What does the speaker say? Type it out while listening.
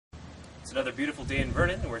It's another beautiful day in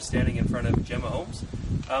Vernon, and we're standing in front of Jemma Homes.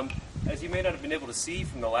 As you may not have been able to see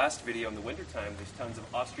from the last video in the wintertime, there's tons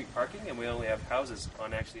of off-street parking, and we only have houses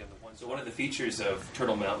actually on the one. So one of the features of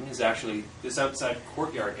Turtle Mountain is actually this outside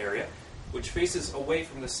courtyard area, which faces away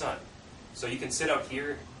from the sun. So you can sit out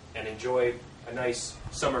here and enjoy a nice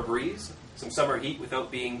summer breeze, some summer heat without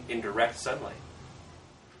being in direct sunlight.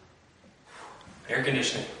 Air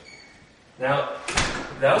conditioning. Now,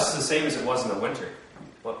 the house is the same as it was in the winter.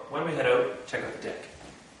 But why don't we head out and check out the deck?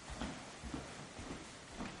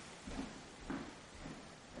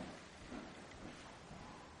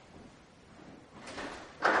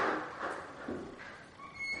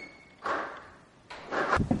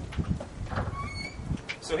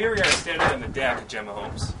 So here we are standing on the deck at Jemma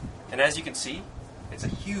Homes, and as you can see, it's a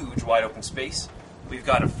huge wide open space. We've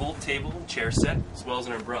got a full table and chair set, as well as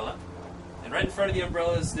an umbrella. And right in front of the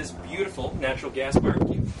umbrella is this beautiful natural gas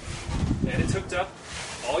barbecue. And it's hooked up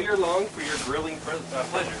all year long for your grilling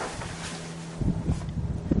pleasure.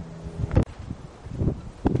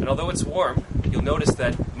 And although it's warm, you'll notice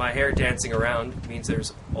that my hair dancing around means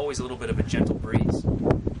there's always a little bit of a gentle breeze.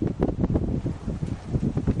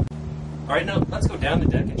 Alright, now let's go down the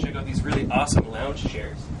deck and check out these really awesome lounge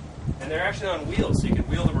chairs. And they're actually on wheels, so you can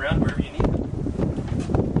wheel them around wherever you need them.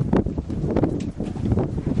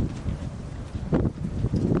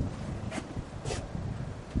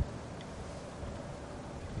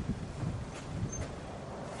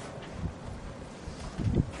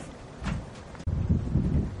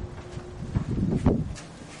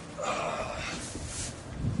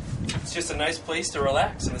 It's just a nice place to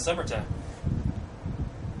relax in the summertime.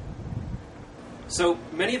 So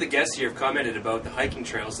many of the guests here have commented about the hiking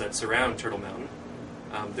trails that surround Turtle Mountain.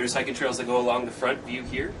 There's hiking trails that go along the front view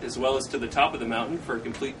here, as well as to the top of the mountain for a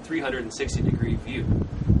complete 360-degree view.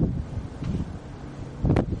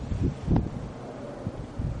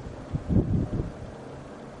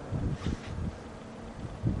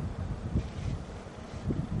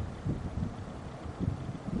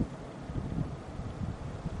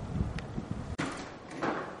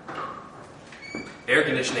 Air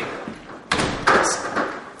conditioning.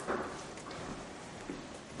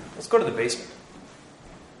 Let's go to the basement.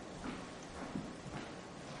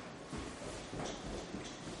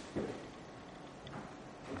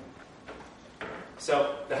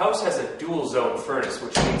 So the house has a dual zone furnace,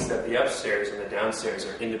 which means that the upstairs and the downstairs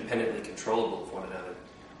are independently controllable with one another.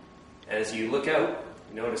 And as you look out,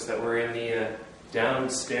 you notice that we're in the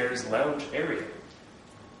downstairs lounge area,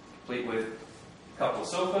 complete with a couple of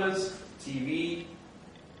sofas, TV,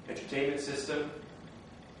 entertainment system.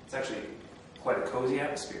 It's actually quite a cozy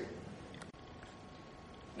atmosphere.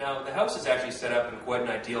 Now, the house is actually set up in quite an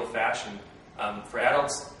ideal fashion for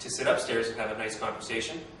adults to sit upstairs and have a nice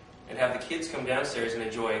conversation, and have the kids come downstairs and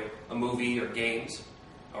enjoy a movie or games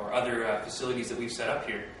or other facilities that we've set up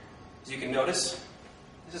here. As you can notice,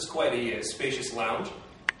 this is quite a spacious lounge,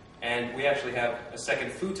 and we actually have a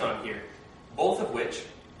second futon here, both of which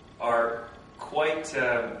are quite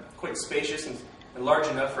spacious and large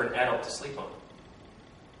enough for an adult to sleep on.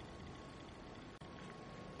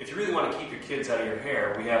 If you really want to keep your kids out of your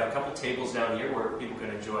hair, we have a couple tables down here where people can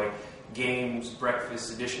enjoy games,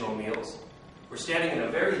 breakfast, additional meals. We're standing in a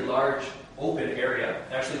very large open area,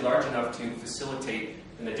 actually large enough to facilitate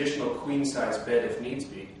an additional queen-size bed if needs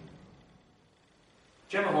be.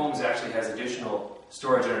 Jemma Homes actually has additional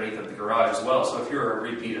storage underneath of the garage as well, so if you're a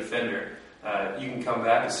repeat offender, you can come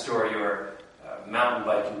back and store your mountain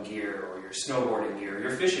biking gear or your snowboarding gear or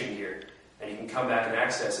your fishing gear, and you can come back and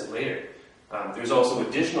access it later. There's also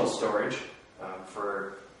additional storage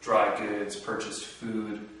for dry goods, purchased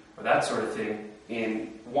food, or that sort of thing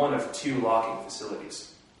in one of two locking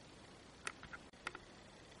facilities.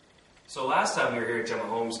 So last time we were here at Jemma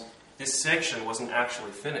Homes, this section wasn't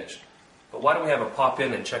actually finished. But why don't we have a pop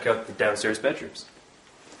in and check out the downstairs bedrooms?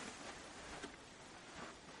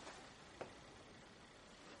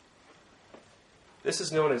 This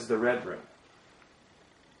is known as the Red Room.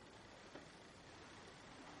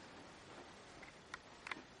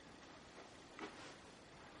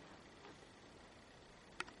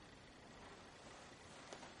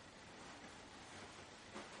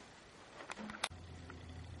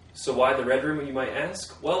 So why the Red Room, you might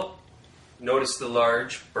ask? Well, notice the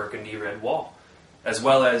large burgundy red wall, as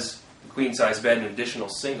well as the queen-size bed and additional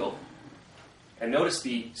single. And notice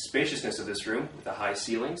the spaciousness of this room with the high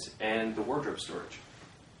ceilings and the wardrobe storage.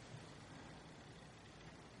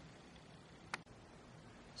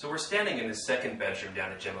 So we're standing in the second bedroom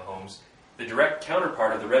down at Jemma Homes, the direct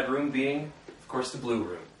counterpart of the Red Room being, of course, the Blue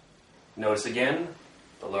Room. Notice again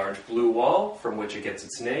the large blue wall from which it gets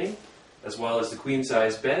its name, as well as the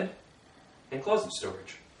queen-size bed and closet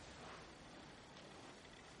storage.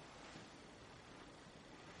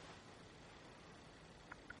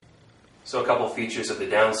 So a couple features of the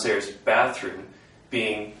downstairs bathroom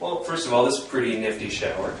being, well, first of all, this pretty nifty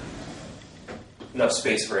shower. Enough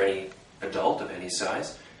space for any adult of any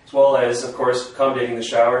size. As well as, of course, accommodating the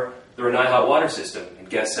shower, the Renai hot water system. And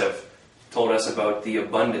guests have told us about the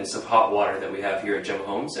abundance of hot water that we have here at Jemma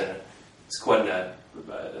Homes, and it's quite a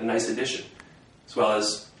nice addition. As well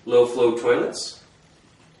as low-flow toilets,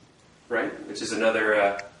 right, which is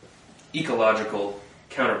another ecological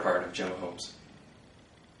counterpart of Jemma Homes.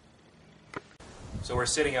 So we're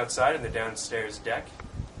sitting outside in the downstairs deck,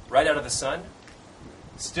 right out of the sun.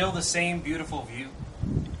 Still the same beautiful view.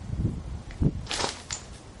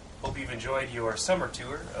 Hope you've enjoyed your summer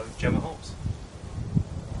tour of Jemma Homes.